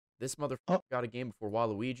This motherfucker got a game before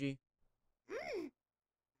Waluigi.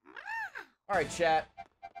 Alright, chat.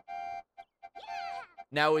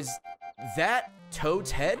 Now, is that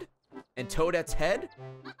Toad's head? And Toadette's head?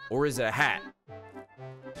 Or is it a hat?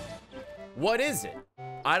 What is it?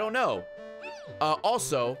 I don't know.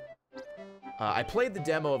 Also, I played the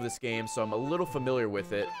demo of this game, so I'm a little familiar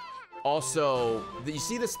with it. Also, you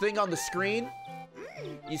see this thing on the screen?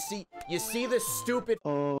 You see this stupid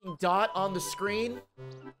dot on the screen?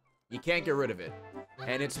 You can't get rid of it.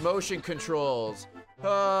 And it's motion controls.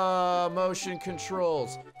 Motion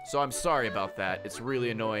controls. So I'm sorry about that. It's really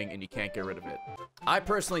annoying and you can't get rid of it. I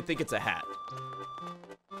personally think it's a hat.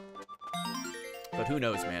 But who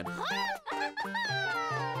knows, man.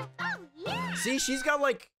 See, she's got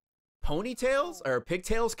like ponytails or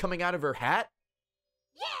pigtails coming out of her hat.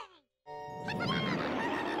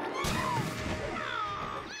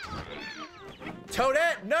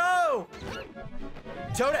 Toadette, no!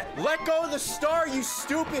 Toadette, let go of the star, you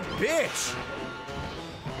stupid bitch!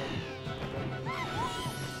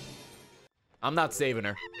 I'm not saving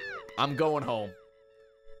her. I'm going home.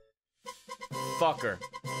 Fuck her.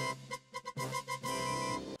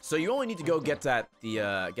 So you only need to go get that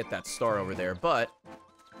get that star over there, but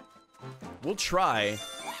we'll try,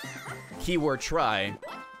 keyword try,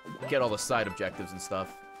 get all the side objectives and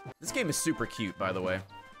stuff. This game is super cute, by the way.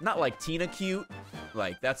 Not like Tina cute,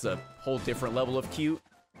 like that's a whole different level of cute,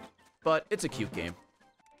 but it's a cute game.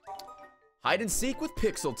 Hide and seek with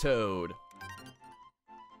Pixel Toad.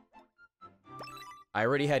 I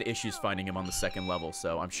already had issues finding him on the second level,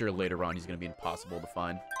 so I'm sure later on he's gonna be impossible to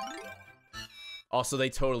find. Also, they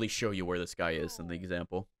totally show you where this guy is in the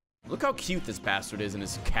example. Look how cute this bastard is in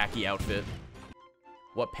his khaki outfit.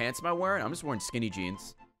 What pants am I wearing? I'm just wearing skinny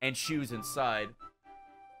jeans and shoes inside.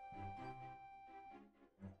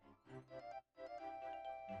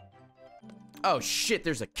 Oh shit,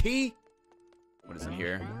 there's a key? What is in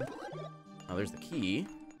here? Oh, there's the key.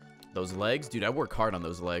 Those legs? Dude, I work hard on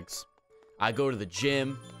those legs. I go to the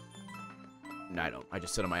gym. No, I don't. I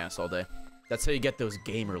just sit on my ass all day. That's how you get those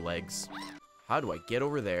gamer legs. How do I get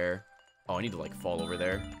over there? Oh, I need to, like, fall over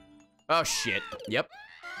there. Oh, shit. Yep.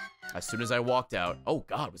 As soon as I walked out. Oh,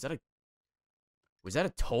 God. Was that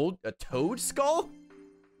a toad skull?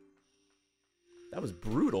 That was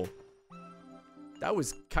brutal. That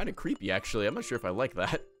was kind of creepy, actually. I'm not sure if I like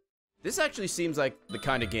that. This actually seems like the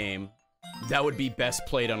kind of game that would be best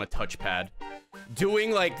played on a touchpad.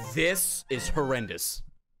 Doing like this is horrendous.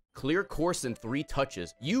 Clear course in 3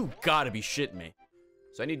 touches. You gotta be shitting me.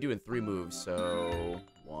 So I need to do it in 3 moves. So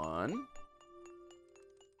 1,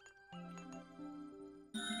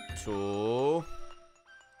 2,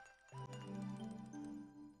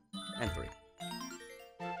 and 3.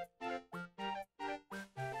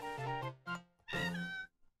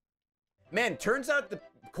 Man, turns out the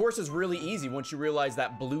course is really easy once you realize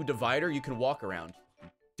that blue divider you can walk around.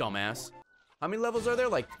 Dumbass. How many levels are there?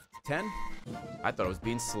 Like 10? I thought I was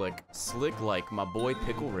being slick. Slick like my boy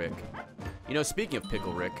Pickle Rick. You know, speaking of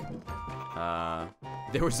Pickle Rick,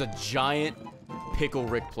 there was a giant Pickle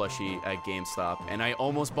Rick plushie at GameStop, and I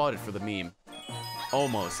almost bought it for the meme.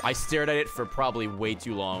 Almost. I stared at it for probably way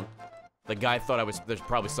too long. The guy thought there's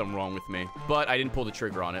probably something wrong with me, but I didn't pull the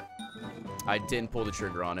trigger on it. I didn't pull the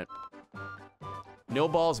trigger on it. No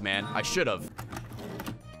balls, man. I should have.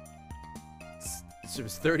 It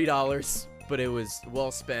was $30, but it was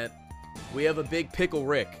well spent. We have a big Pickle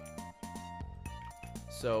Rick.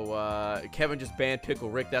 So, Kevin just banned Pickle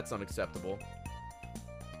Rick. That's unacceptable.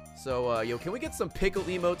 So, yo, can we get some pickle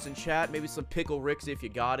emotes in chat? Maybe some Pickle Ricks if you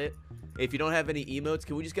got it. If you don't have any emotes,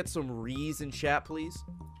 can we just get some Rees in chat, please?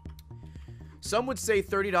 Some would say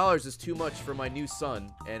 $30 is too much for my new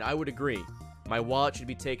son, and I would agree. My wallet should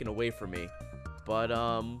be taken away from me. But,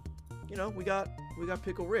 you know, we got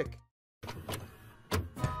Pickle Rick.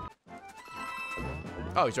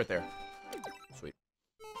 Oh, he's right there. Sweet.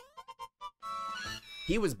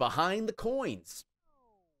 He was behind the coins.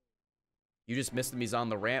 You just missed him. He's on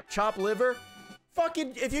the ramp. Chop liver?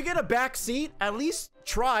 Fucking, if you get a back seat, at least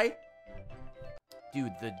try.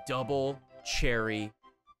 Dude, the double cherry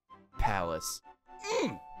palace.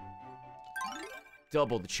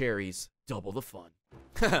 Double the cherries, double the fun.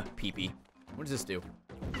 Pee-pee. What does this do?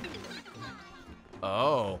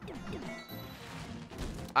 Oh.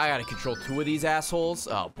 I gotta control 2 of these assholes.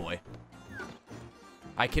 Oh, boy.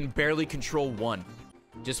 I can barely control 1.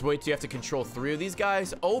 Just wait till you have to control 3 of these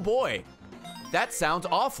guys. Oh, boy. That sounds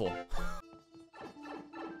awful.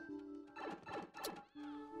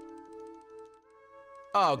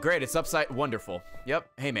 Oh, great. It's upside... Wonderful. Yep.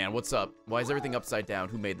 Hey, man. What's up? Why is everything upside down?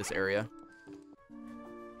 Who made this area?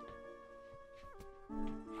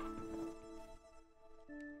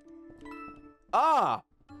 Ah,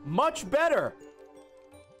 much better.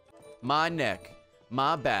 My neck,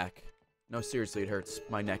 my back. No, seriously, it hurts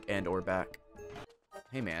my neck and or back.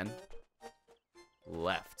 Hey, man.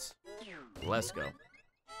 Left. Let's go.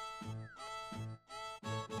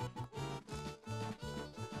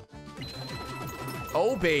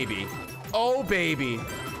 Oh, baby. Oh, baby.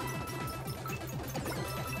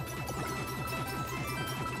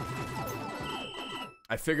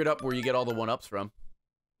 I figured out where you get all the one-ups from.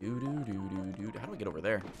 How do I get over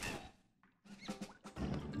there?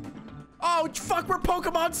 Oh, fuck, we're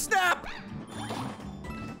Pokemon Snap!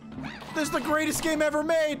 This is the greatest game ever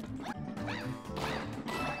made!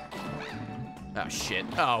 Oh, shit.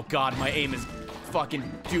 Oh, God, my aim is fucking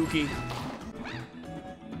dookie.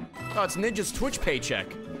 Oh, it's Ninja's Twitch paycheck.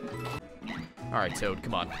 Alright, Toad,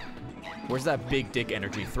 come on. Where's that big dick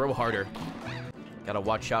energy? Throw harder. Gotta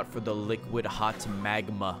watch out for the liquid hot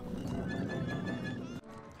magma.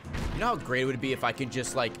 You know how great it would be if I could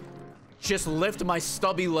just, like, just lift my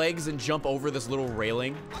stubby legs and jump over this little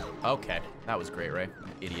railing? Okay, that was great, right?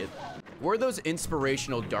 Idiot. Where are those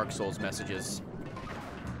inspirational Dark Souls messages?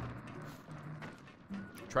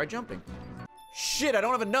 Try jumping. Shit, I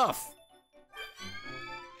don't have enough!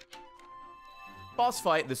 Boss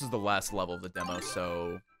fight. This is the last level of the demo,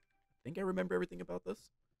 so I think I remember everything about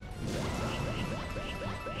this.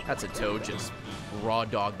 That's a Toad, just raw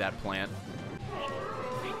dog that plant.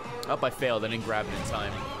 Oh, I failed. I didn't grab it in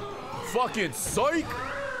time. Fucking psych!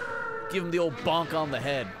 Give him the old bonk on the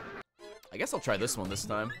head. I guess I'll try this one this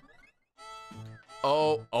time.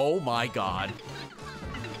 Oh my God.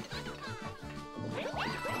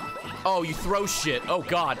 Oh, you throw shit. Oh,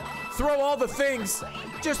 God. Throw all the things.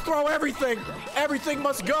 Just throw everything. Everything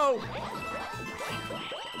must go.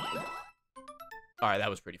 All right, that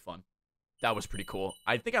was pretty fun. That was pretty cool.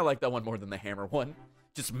 I think I like that one more than the hammer one.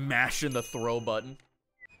 Just mashing the throw button.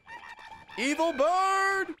 Evil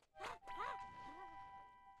bird!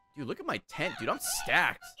 Dude, look at my tent, dude. I'm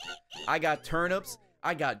stacked. I got turnips.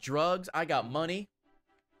 I got drugs. I got money.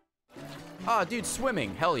 Ah, dude,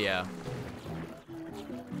 swimming. Hell yeah.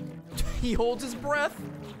 He holds his breath.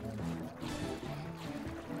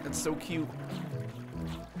 That's so cute.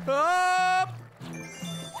 Ah!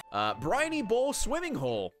 Briny Bowl swimming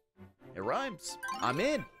hole. It rhymes. I'm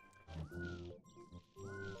in.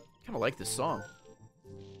 Kind of like this song.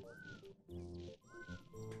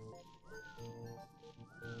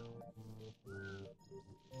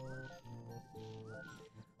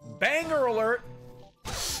 Banger alert!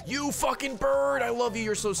 You fucking bird! I love you.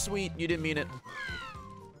 You're so sweet. You didn't mean it.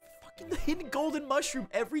 Fucking the hidden golden mushroom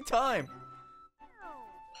every time.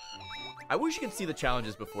 I wish you could see the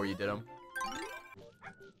challenges before you did them.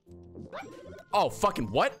 Oh,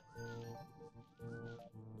 fucking what?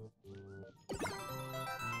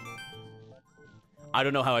 I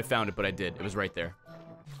don't know how I found it, but I did. It was right there.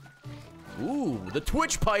 Ooh, the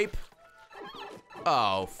Twitch pipe.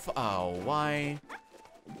 Oh, why?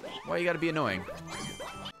 Why you gotta be annoying?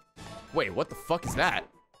 Wait, what the fuck is that?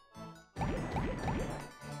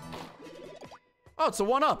 Oh, it's a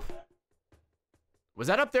one-up. Was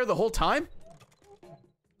that up there the whole time?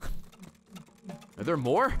 Are there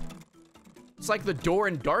more? It's like the door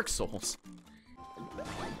in Dark Souls.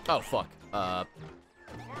 Oh, fuck.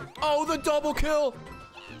 Oh, the double kill!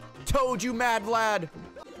 Toad, you mad lad!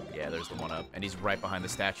 Yeah, there's the one-up. And he's right behind the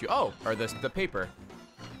statue. Oh, or the paper.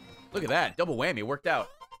 Look at that. Double whammy. Worked out.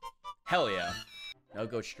 Hell yeah. Now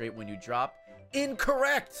go straight when you drop.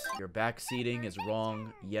 Incorrect! Your back seating is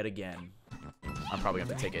wrong yet again. I'm probably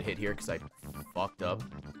gonna have to take a hit here because I fucked up.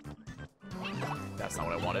 That's not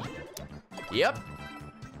what I wanted. Yep.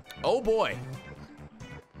 Oh boy.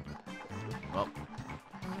 Well.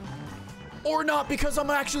 Or not, because I'm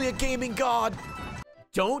actually a gaming god.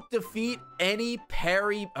 Don't defeat any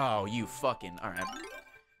parry. Oh, you fucking. Alright.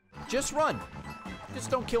 Just run. Just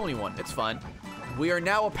don't kill anyone. It's fine. We are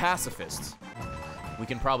now a pacifist. We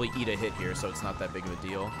can probably eat a hit here, so it's not that big of a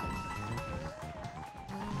deal.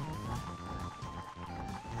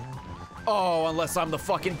 Oh, unless I'm the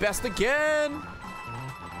fucking best again.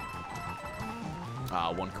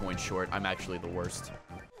 Ah, 1 coin short. I'm actually the worst.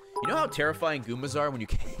 You know how terrifying Goombas are when you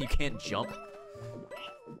can't jump?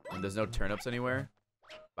 And there's no turnips anywhere?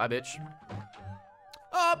 Bye, bitch.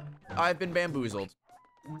 Up! I've been bamboozled.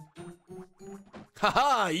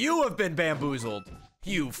 Haha, you have been bamboozled,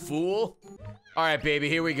 you fool. All right, baby,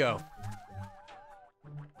 here we go.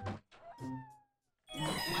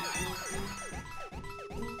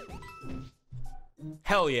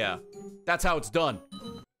 Hell yeah. That's how it's done.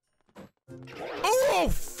 Oh,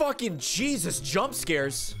 fucking Jesus, jump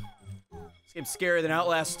scares. This game's scarier than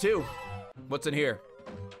Outlast 2. What's in here?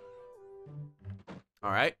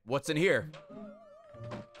 All right, what's in here?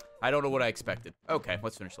 I don't know what I expected. Okay,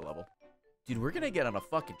 let's finish the level. Dude, we're gonna get on a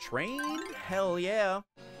fucking train? Hell yeah.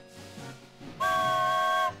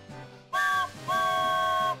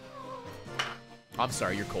 I'm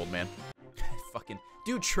sorry, you're cold, man. Fucking...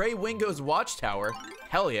 Dude, Trey Wingo's Watchtower.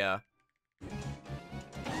 Hell yeah.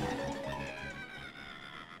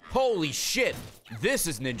 Holy shit. This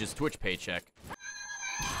is Ninja's Twitch paycheck.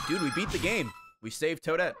 Dude, we beat the game. We saved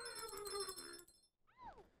Toadette.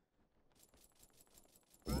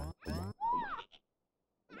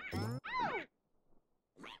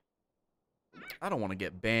 I don't want to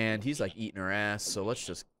get banned. He's like eating her ass, so let's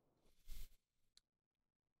just...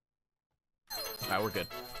 Alright, we're good.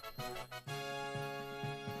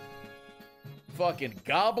 Fucking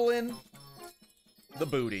gobbling the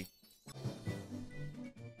booty.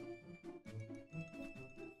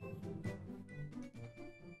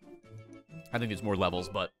 I think there's more levels,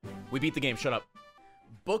 but we beat the game. Shut up.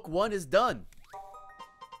 Book 1 is done.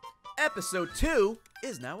 Episode 2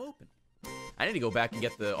 is now open. I need to go back and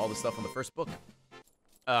get all the stuff on the first book.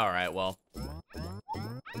 Alright, well.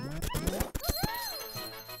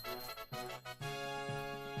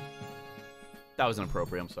 That was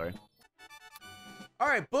inappropriate, I'm sorry.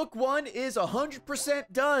 Alright, book 1 is 100%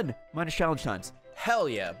 done. Minus challenge times. Hell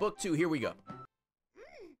yeah. Book 2, here we go.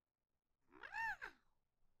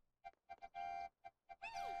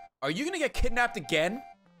 Are you gonna get kidnapped again?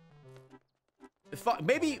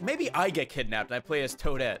 Maybe I get kidnapped and I play as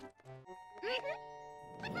Toadette.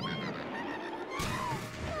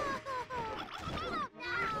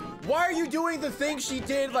 Why are you doing the thing she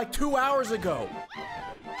did like 2 hours ago?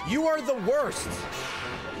 You are the worst.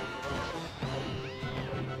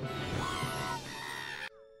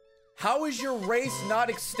 How is your race not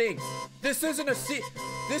extinct? This isn't a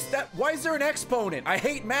why is there an exponent? I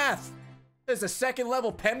hate math. There's a second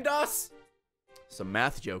level PEMDAS? Some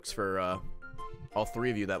math jokes for all three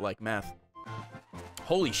of you that like math.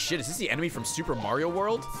 Holy shit, is this the enemy from Super Mario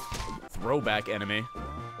World? Throwback enemy.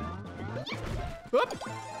 Whoop.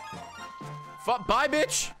 Bye,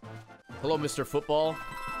 bitch! Hello, Mr. Football.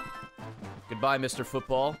 Goodbye, Mr.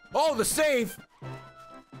 Football. Oh, the save!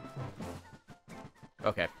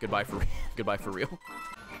 Okay, goodbye for real.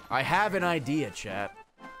 I have an idea, chat.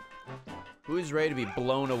 Who is ready to be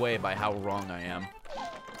blown away by how wrong I am?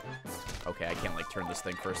 Okay, I can't, like, turn this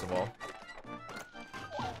thing, first of all.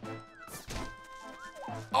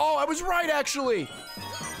 Oh, I was right, actually!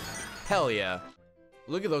 Hell yeah.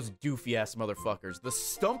 Look at those doofy-ass motherfuckers. The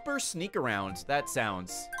Stumper Sneak Around. That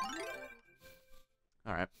sounds...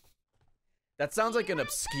 Alright. That sounds like an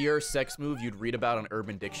obscure sex move you'd read about on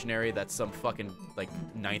Urban Dictionary that some fucking, like,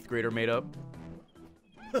 9th grader made up.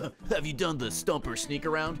 Have you done the Stumper Sneak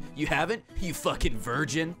Around? You haven't? You fucking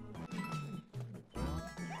virgin.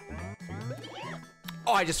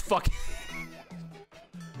 Oh, I just fucking...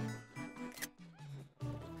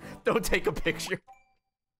 Don't take a picture.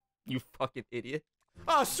 You fucking idiot.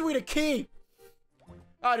 Oh, sweet, a key.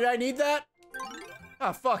 Oh, did I need that?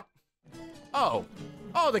 Oh, fuck. Oh.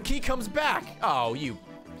 Oh, the key comes back. Oh, you.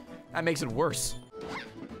 That makes it worse.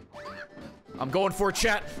 I'm going for a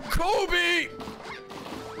chat. Kobe!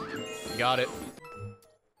 Got it.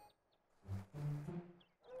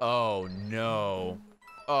 Oh, no.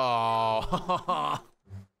 Oh.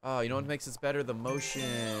 Oh, you know what makes this better? The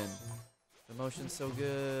motion. The motion's so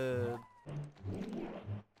good.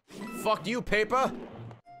 Fuck you, paper.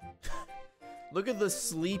 Look at the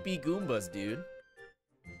sleepy Goombas, dude.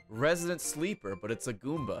 Resident sleeper, but it's a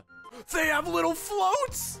Goomba. They have little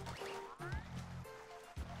floats!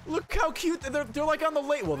 Look how cute. They're like on the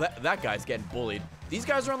lake. Well, that guy's getting bullied. These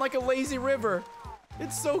guys are on like a lazy river.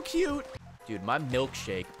 It's so cute. Dude, my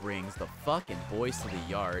milkshake brings the fucking boys to the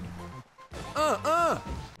yard.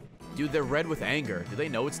 Dude, they're red with anger. Do they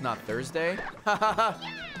know it's not Thursday? Ha ha ha.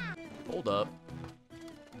 Hold up.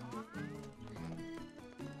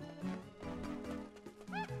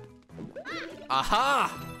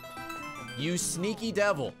 Aha! You sneaky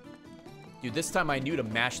devil. Dude, this time I knew to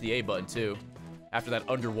mash the A button too. After that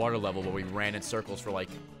underwater level where we ran in circles for like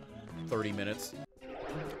 30 minutes.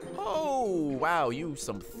 Oh, wow, you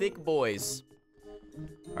some thick boys.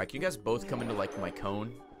 All right, can you guys both come into like my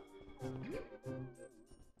cone?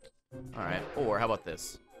 All right, or how about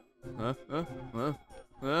this?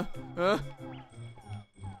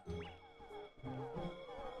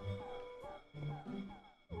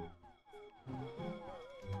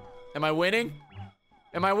 Am I winning?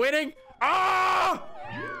 Am I winning? Ah!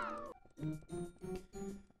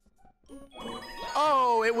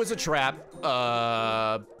 Oh, it was a trap.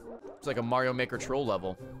 It's like a Mario Maker troll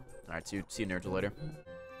level. All right, see you nerds later.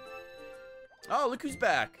 Oh, look who's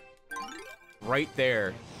back. Right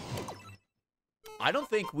there. I don't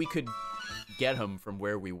think we could get him from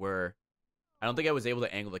where we were. I don't think I was able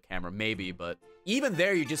to angle the camera. Maybe, but even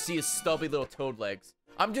there, you just see his stubby little toad legs.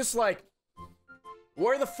 I'm just like,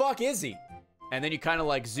 where the fuck is he? And then you kind of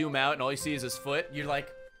like zoom out and all you see is his foot. You're like,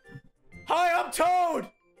 hi, I'm Toad!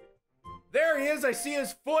 There he is, I see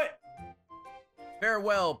his foot!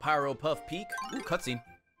 Farewell, Pyro Puff Peak. Ooh, cutscene.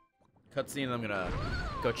 Cutscene, and I'm gonna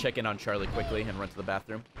go check in on Charlie quickly and run to the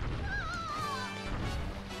bathroom.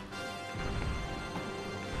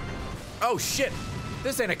 Oh shit!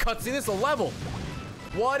 This ain't a cutscene, this is a level!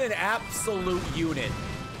 What an absolute unit.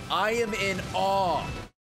 I am in awe.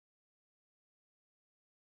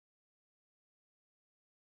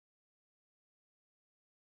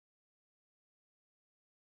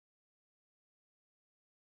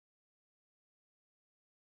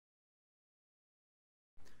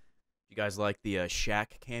 You guys like the Shaq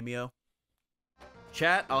cameo?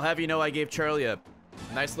 Chat, I'll have you know I gave Charlie a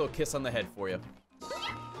nice little kiss on the head for you.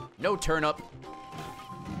 No turn up.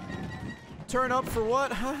 Turn up for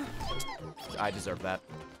what, huh? I deserve that.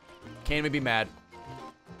 Can't even be mad.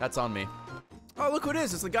 That's on me. Oh, look who it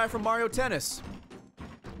is. It's the guy from Mario Tennis.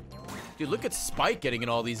 Dude, look at Spike getting in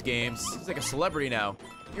all these games. He's like a celebrity now.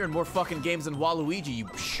 You're in more fucking games than Waluigi, you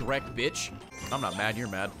Shrek bitch. I'm not mad, you're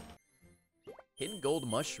mad. Hidden gold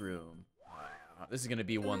mushroom. This is gonna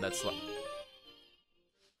be one that's like...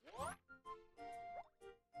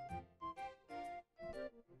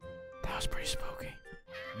 That was pretty spooky.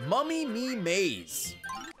 Mummy Me Maze.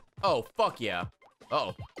 Oh, fuck yeah.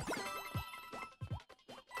 Uh-oh.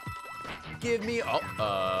 Give me... Oh,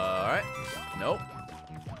 alright. Nope.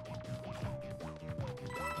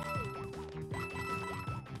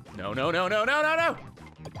 No, no, no, no, no, no, no!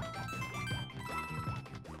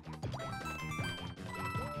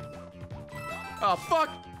 Oh, fuck!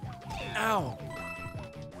 Ow.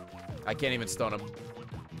 I can't even stun him.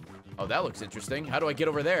 Oh, that looks interesting. How do I get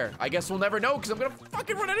over there? I guess we'll never know, because I'm gonna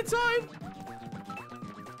fucking run out of time!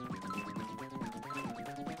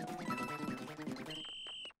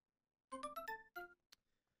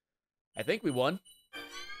 I think we won.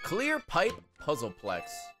 Clear Pipe Puzzleplex.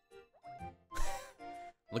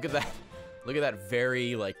 Look at that. Look at that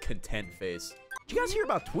very, like, content face. Did you guys hear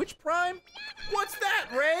about Twitch Prime? What's that,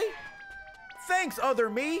 Ray? Thanks, other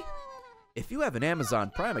me. If you have an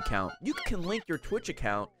Amazon Prime account, you can link your Twitch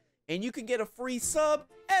account and you can get a free sub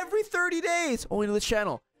every 30 days only to the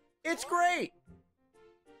channel. It's great.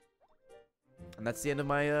 And that's the end of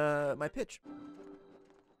my my pitch.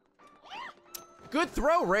 Good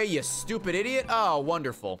throw, Ray, you stupid idiot. Oh,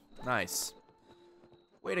 wonderful. Nice.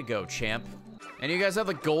 Way to go, champ. And you guys have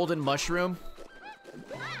the golden mushroom?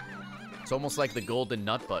 It's almost like the golden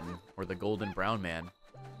nut button or the golden brown man.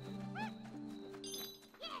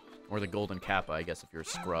 Or the golden kappa, I guess, if you're a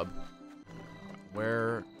scrub.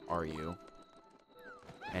 Where are you?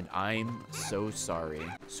 And I'm so sorry.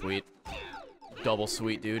 Sweet. Double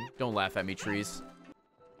sweet, dude. Don't laugh at me, trees.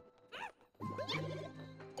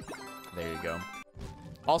 There you go.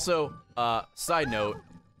 Also, side note,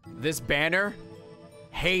 this banner,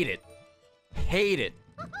 hate it. Hate it.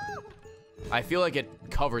 I feel like it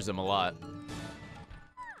covers him a lot.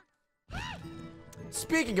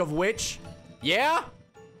 Speaking of which, yeah?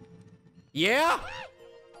 Yeah?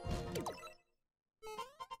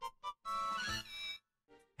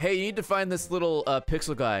 Hey, you need to find this little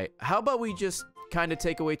pixel guy. How about we just kind of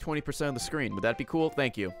take away 20% of the screen? Would that be cool?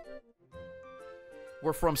 Thank you.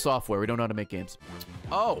 We're from software. We don't know how to make games.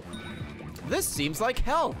 Oh, this seems like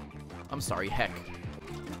hell. I'm sorry, heck.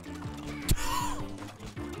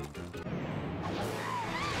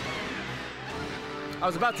 I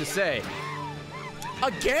was about to say,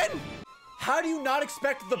 again? How do you not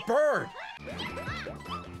expect the bird?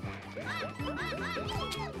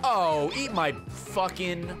 Oh, eat my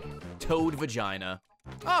fucking toad vagina.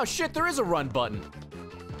 Oh shit, there is a run button.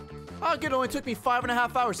 Oh good, it only took me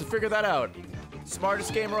 5.5 hours to figure that out.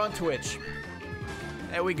 Smartest gamer on Twitch.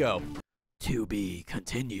 There we go. To be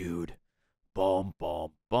continued. Bum,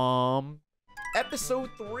 bum, bum. Episode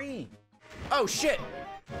 3. Oh shit.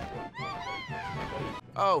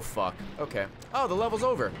 Oh fuck, okay. Oh, the level's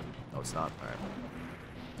over. No, it's not. All right.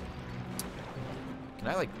 Can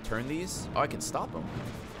I, like, turn these? Oh, I can stop them.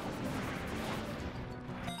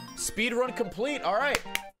 Speedrun complete. All right.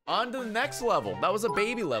 On to the next level. That was a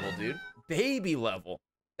baby level, dude. Baby level.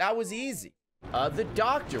 That was easy. The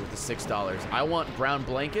doctor with the $6. I want brown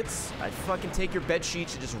blankets. I'd fucking take your bed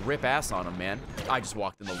sheets and just rip ass on them, man. I just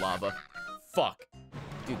walked in the lava. Fuck.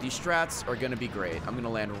 Dude, these strats are gonna be great. I'm gonna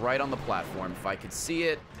land right on the platform if I could see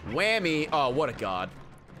it. Whammy. Oh, what a god.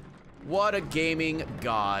 What a gaming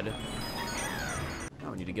god. Oh,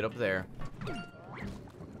 we need to get up there.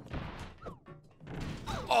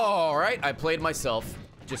 All right, I played myself.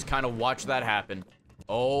 Just kind of watch that happen.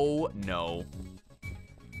 Oh, no.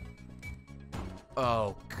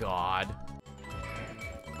 Oh, God.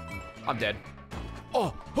 I'm dead.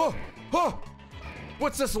 Oh, oh, oh!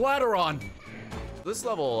 What's this ladder on? This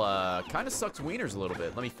level kind of sucks wieners a little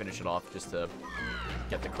bit. Let me finish it off just to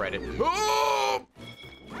get the credit. Oh!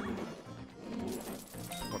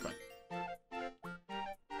 We're fine.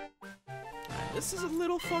 This is a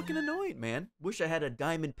little fucking annoying, man. Wish I had a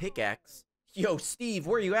diamond pickaxe. Yo, Steve,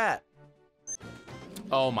 where you at?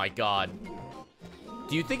 Oh my God.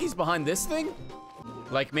 Do you think he's behind this thing?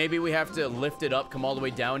 Like maybe we have to lift it up, come all the way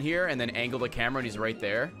down here, and then angle the camera and he's right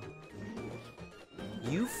there?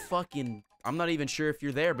 You fucking... I'm not even sure if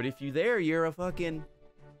you're there, but if you're there, you're a fucking...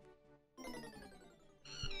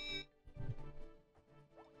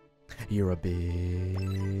 You're a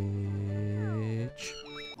bitch.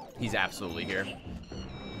 He's absolutely here.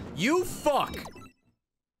 You fuck!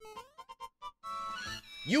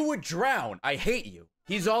 You would drown. I hate you.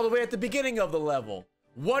 He's all the way at the beginning of the level.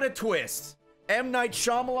 What a twist. M. Night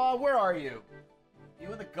Shyamalan, where are you?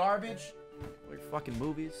 You in the garbage? Your fucking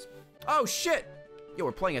movies. Oh, shit. Yo,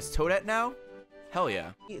 we're playing as Toadette now? Hell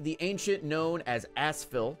yeah. The ancient known as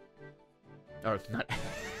Asphil. Or, not...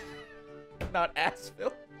 not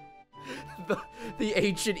Asphil. The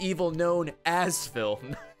ancient evil known as Phil.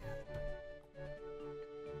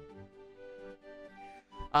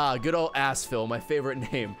 Ah, good old Asphil, my favorite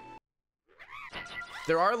name.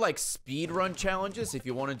 There are like speedrun challenges if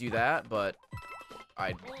you want to do that, but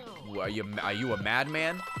are you a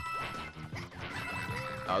madman?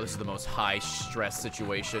 Oh, this is the most high stress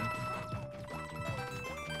situation.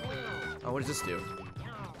 Oh, what does this do?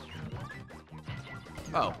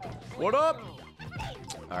 Oh, what up?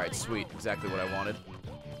 All right, sweet, exactly what I wanted.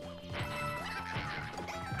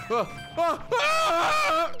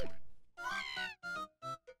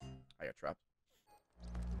 I got trapped.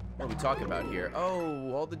 What are we talking about here?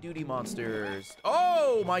 Oh, all the duty monsters.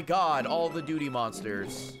 Oh my God, all the duty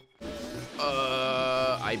monsters.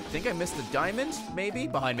 I think I missed the diamond, maybe?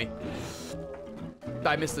 Behind me.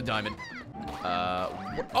 I missed the diamond.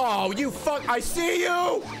 Oh, you fuck, I see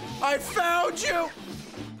you! I found you!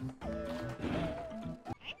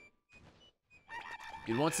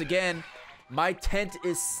 Dude, once again, my tent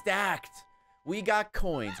is stacked. We got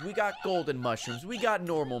coins, we got golden mushrooms, we got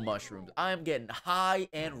normal mushrooms. I am getting high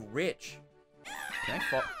and rich. Can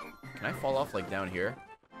I fall off like down here?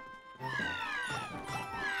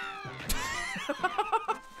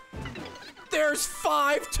 There's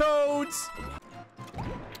 5 toads!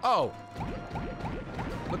 Oh.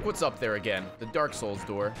 Look what's up there again. The Dark Souls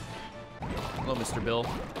door. Hello, Mr. Bill.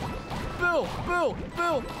 Bill! Bill!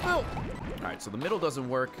 Bill! Bill! Alright, so the middle doesn't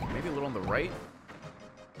work. Maybe a little on the right?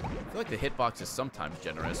 I feel like the hitbox is sometimes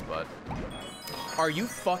generous, but... Are you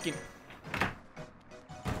fucking...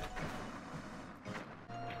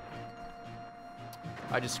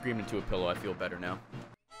 I just screamed into a pillow. I feel better now.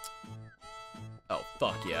 Oh,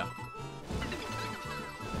 fuck yeah.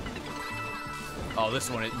 Oh, this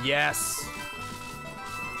one is... Yes!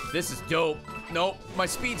 This is dope. Nope, my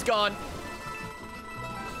speed's gone.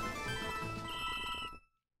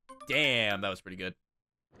 Damn, that was pretty good.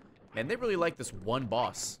 Man, they really like this one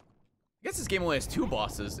boss. I guess this game only has 2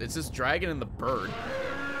 bosses. It's this dragon and the bird.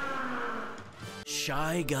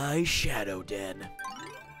 Shy Guy Shadow Den.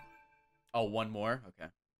 Oh, one more? Okay.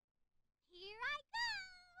 Here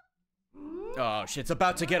I go. Oh, shit, it's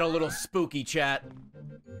about to get a little spooky, chat.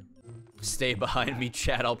 Stay behind me,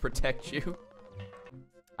 chat. I'll protect you.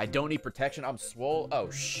 I don't need protection. I'm swole. Oh,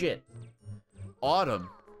 shit. Autumn.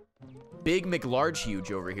 Big McLarge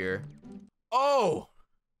huge over here. Oh!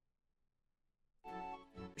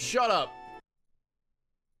 Shut up.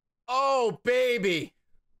 Oh, baby.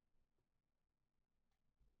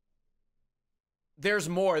 There's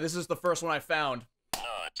more. This is the first one I found.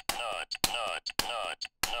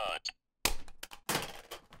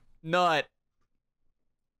 Nut.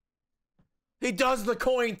 He does the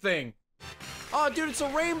coin thing. Oh, dude, it's a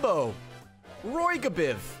rainbow. Roy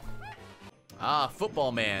Gabiv. Ah,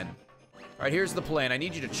 football man. All right, here's the plan. I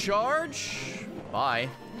need you to charge. Bye.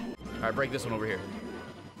 All right, break this one over here.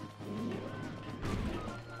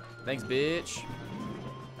 Thanks, bitch. All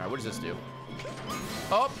right, what does this do?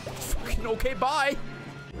 Oh, fucking okay, bye.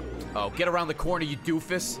 Oh, get around the corner, you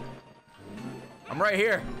doofus. I'm right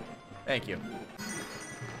here. Thank you.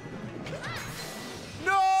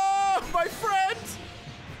 No, my friend.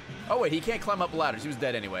 Oh, wait, he can't climb up ladders. He was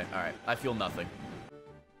dead anyway. All right, I feel nothing.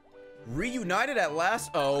 Reunited at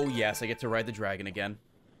last? Oh, yes, I get to ride the dragon again.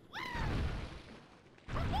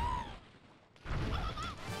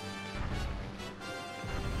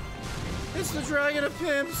 It's the Dragon of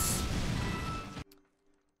Pimps.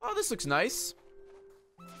 Oh, this looks nice.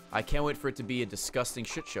 I can't wait for it to be a disgusting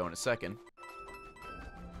shit show in a second.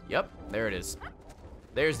 Yep, there it is.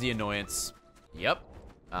 There's the annoyance. Yep.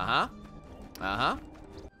 Uh-huh. Uh-huh.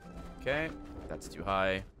 Okay, that's too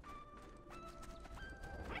high.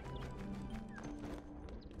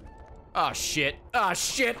 Oh, shit. Oh,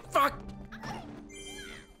 shit. Fuck.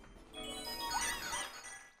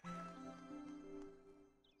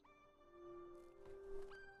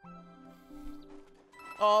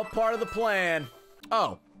 All part of the plan.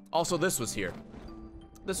 Oh, also this was here.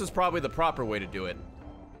 This was probably the proper way to do it.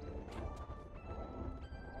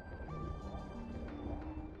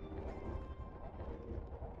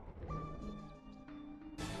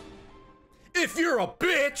 If you're a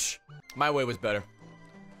bitch! My way was better.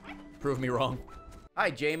 Prove me wrong.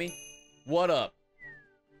 Hi, Jamie. What up?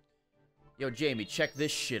 Yo, Jamie, check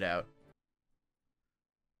this shit out.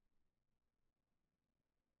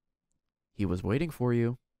 He was waiting for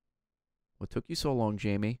you. What took you so long,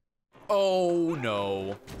 Jamie? Oh,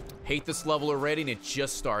 no. Hate this level already, and it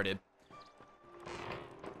just started.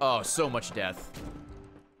 Oh, so much death.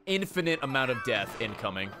 Infinite amount of death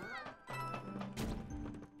incoming.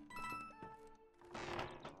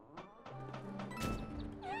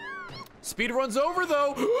 Speed runs over,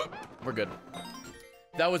 though. We're good.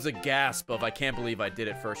 That was a gasp of, I can't believe I did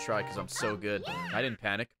it first try because I'm so good. I didn't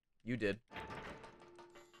panic. You did.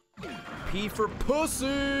 P for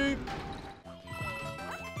pussy.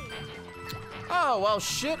 Oh, well,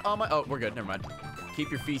 shit on my... Oh, we're good. Never mind.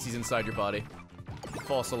 Keep your feces inside your body.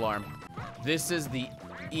 False alarm. This is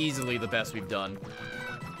easily the best we've done.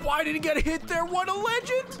 Why did he get hit there? What a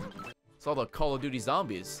legend! It's all the Call of Duty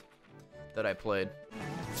zombies that I played.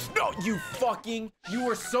 No, you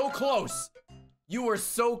were so close. You were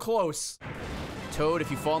so close. Toad, if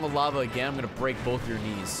you fall in the lava again, I'm gonna break both your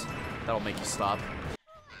knees. That'll make you stop.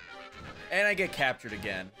 And I get captured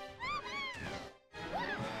again.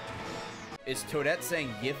 Is Toadette saying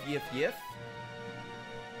yif, yif, yif?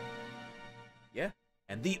 Yeah.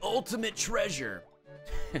 And the ultimate treasure.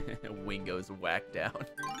 Wingo's whacked down.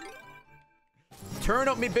 Turn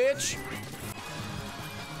up me, bitch.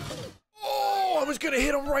 Oh, I was gonna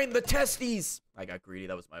hit him right in the testes. I got greedy.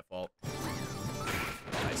 That was my fault.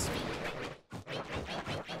 Nice.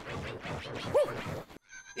 Woo!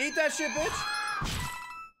 Eat that shit, bitch.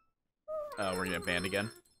 Oh, we're gonna get banned again.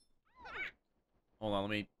 Hold on,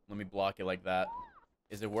 let me block it like that.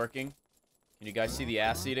 Is it working? Can you guys see the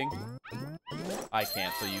ass eating? I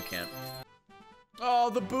can't, so you can't. Oh,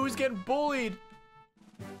 the boo's getting bullied.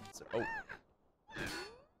 So, oh.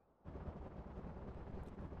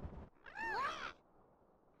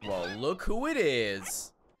 Well, look who it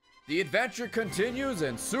is. The adventure continues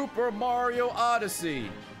in Super Mario Odyssey.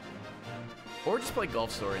 Or just play Golf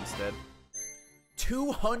Story instead.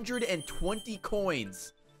 220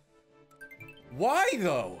 coins. Why,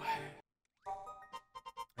 though?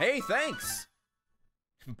 Hey, thanks.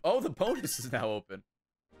 Oh, the bonus is now open.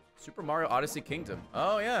 Super Mario Odyssey Kingdom.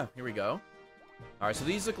 Oh, yeah. Here we go. All right, so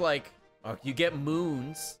these look like... Oh, you get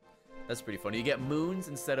moons. That's pretty funny. You get moons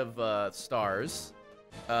instead of stars.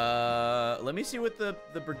 Let me see what the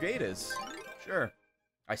brigade is. Sure.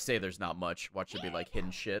 I say there's not much. Watch it be, like,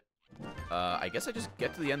 hidden shit. I guess I just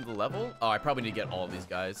get to the end of the level. Oh, I probably need to get all of these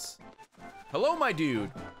guys. Hello, my dude.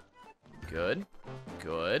 Good.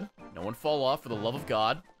 Good. No one fall off, for the love of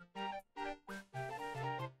God.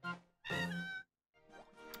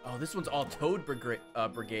 Oh, this one's all Toad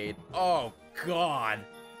Brigade. Oh, God.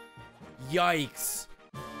 Yikes.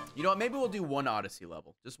 You know what? Maybe we'll do one Odyssey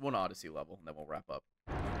level. Just one Odyssey level, and then we'll wrap up.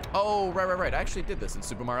 Oh, right. I actually did this in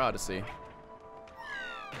Super Mario Odyssey.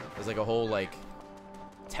 There's like a whole, like,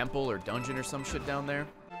 temple or dungeon or some shit down there.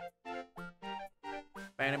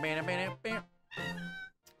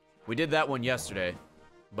 We did that one yesterday,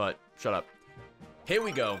 but shut up. Here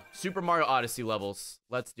we go. Super Mario Odyssey levels.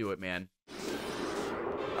 Let's do it, man.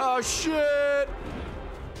 Oh, shit!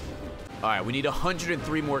 Alright, we need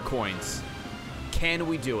 103 more coins. Can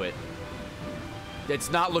we do it?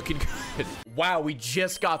 It's not looking good. Wow, we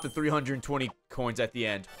just got the 320 coins at the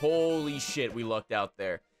end. Holy shit, we lucked out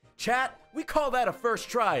there. Chat, we call that a first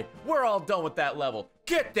try. We're all done with that level.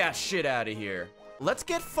 Get that shit out of here. Let's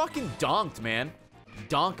get fucking donked, man.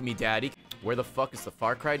 Donk me, daddy. Where the fuck is the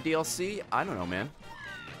Far Cry DLC? I don't know, man.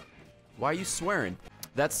 Why are you swearing?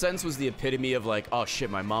 That sentence was the epitome of like, oh shit,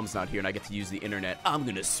 my mom's not here and I get to use the internet. I'm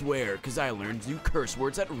gonna swear, because I learned new curse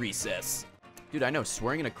words at recess. Dude, I know,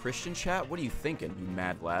 swearing in a Christian chat? What are you thinking, you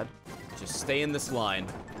mad lad? Just stay in this line.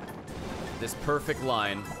 This perfect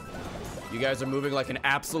line. You guys are moving like an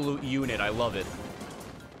absolute unit. I love it.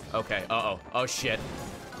 Okay, uh-oh. Oh, shit.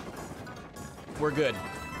 We're good.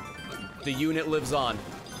 The unit lives on.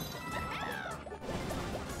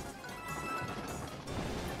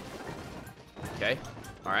 Okay.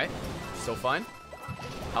 Alright. Still fine.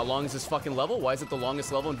 How long is this fucking level? Why is it the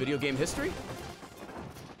longest level in video game history?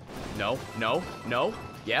 No. No. No.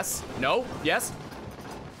 Yes. No. Yes.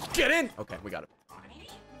 Get in! Okay, we got it.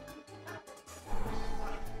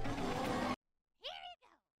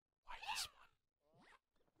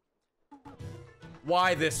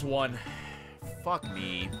 Why this one? Fuck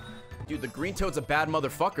me. Dude, the green toad's a bad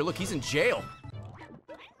motherfucker. Look, he's in jail.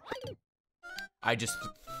 I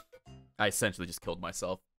essentially just killed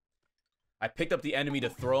myself. I picked up the enemy to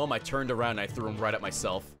throw him. I turned around and I threw him right at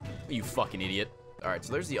myself. You fucking idiot. All right,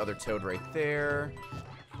 so there's the other toad right there.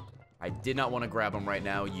 I did not want to grab him right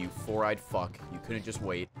now, you four-eyed fuck. You couldn't just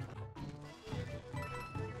wait.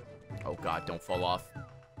 Oh god, don't fall off.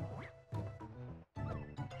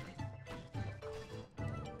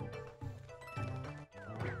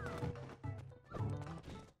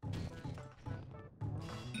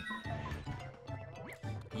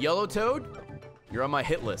 Yellow toad, you're on my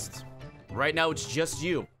hit list. Right now, it's just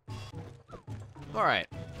you. All right.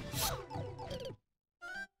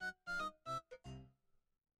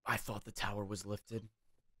 I thought the tower was lifted.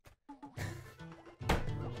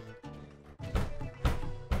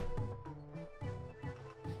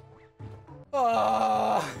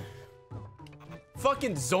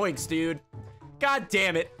 Fucking zoinks, dude. God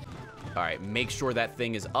damn it. All right, make sure that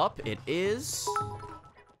thing is up. It is.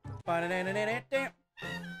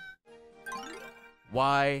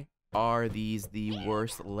 Why are these the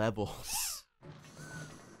worst levels?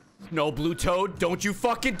 No, blue toad, don't you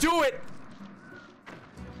fucking do it!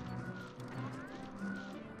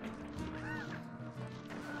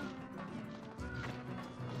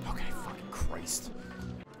 Okay, fucking Christ.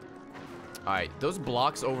 Alright, those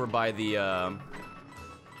blocks over by the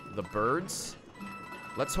birds.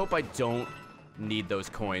 Let's hope I don't need those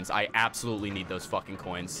coins. I absolutely need those fucking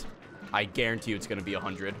coins. I guarantee you it's gonna be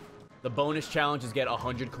 100. The bonus challenge is get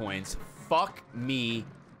 100 coins. Fuck me,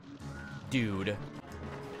 dude.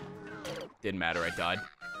 Didn't matter, I died.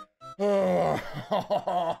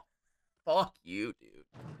 Fuck you, dude.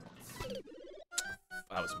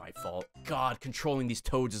 That was my fault. God, controlling these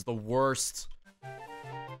toads is the worst.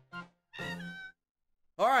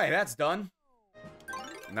 Alright, that's done.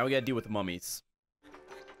 Now we gotta deal with the mummies.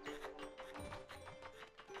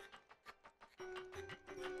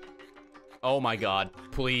 Oh my god.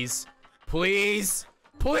 Please. Please.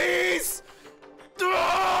 Please!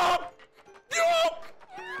 Ah! Ah!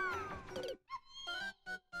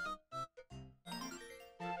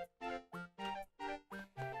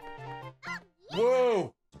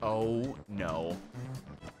 Whoa! Oh no.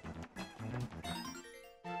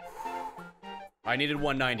 I needed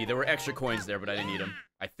 190. There were extra coins there, but I didn't need them.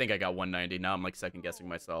 I think I got 190. Now I'm like second guessing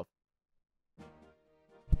myself.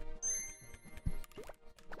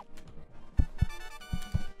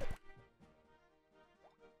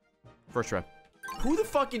 First try. Who the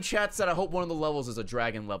fuck in chat said I hope one of the levels is a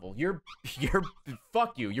dragon level? You're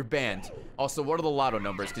fuck you. You're banned. Also, what are the lotto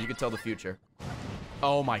numbers? Because you can tell the future.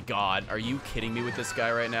 Oh my god. Are you kidding me with this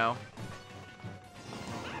guy right now?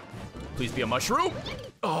 Please be a mushroom.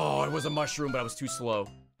 Oh, it was a mushroom, but I was too slow.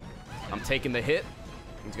 I'm taking the hit.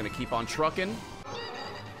 He's gonna keep on trucking.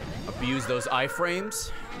 Abuse those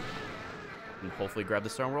iframes. And hopefully grab the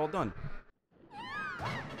star and we're all done.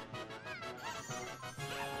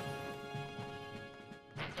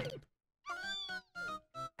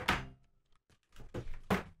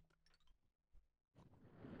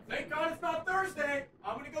 Thank God it's not Thursday.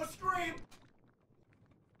 I'm gonna go scream.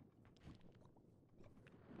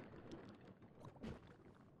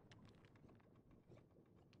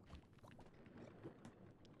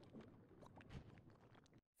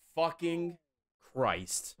 Fucking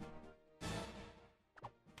Christ.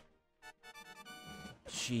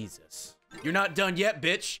 Jesus. You're not done yet,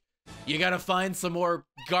 bitch. You gotta find some more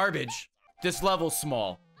garbage. This level's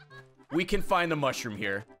small. We can find the mushroom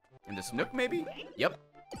here. In this nook, maybe? Yep.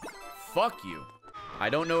 Fuck you. I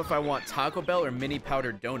don't know if I want Taco Bell or mini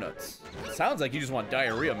powdered donuts. Sounds like you just want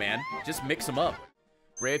diarrhea, man. Just mix them up.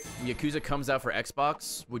 Ray, if Yakuza comes out for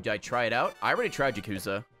Xbox, would I try it out? I already tried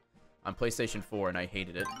Yakuza on PlayStation 4 and I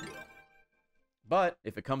hated it. But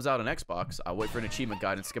if it comes out on Xbox, I'll wait for an achievement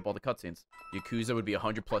guide and skip all the cutscenes. Yakuza would be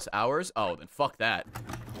 100+ hours? Oh, then fuck that.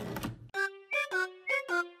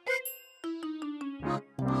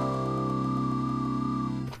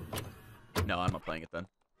 No, I'm not playing it then.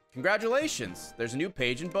 Congratulations! There's a new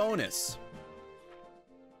page and bonus.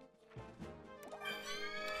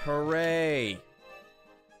 Hooray.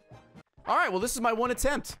 Alright, well this is my one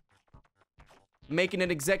attempt. Making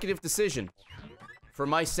an executive decision. For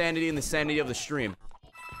my sanity and the sanity of the stream.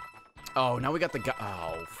 Oh, now we got the guy.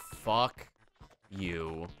 Oh, fuck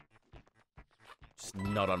you. Just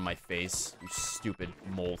nut on my face, you stupid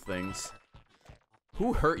mole things.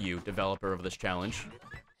 Who hurt you, developer of this challenge?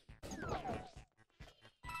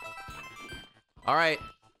 Alright,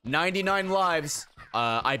 99 lives.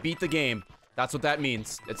 I beat the game. That's what that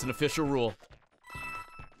means. It's an official rule.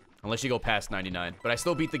 Unless you go past 99. But I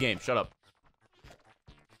still beat the game. Shut up.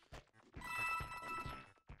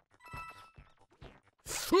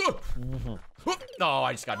 Oh,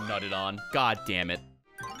 I just got nutted on. God damn it.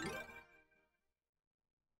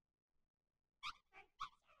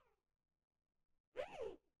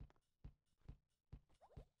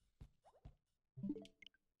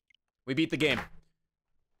 We beat the game.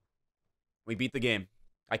 We beat the game.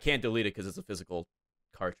 I can't delete it because it's a physical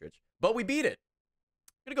cartridge. But we beat it.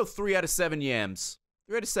 I'm gonna go 3 out of 7 yams.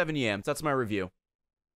 3 out of 7 yams. That's my review.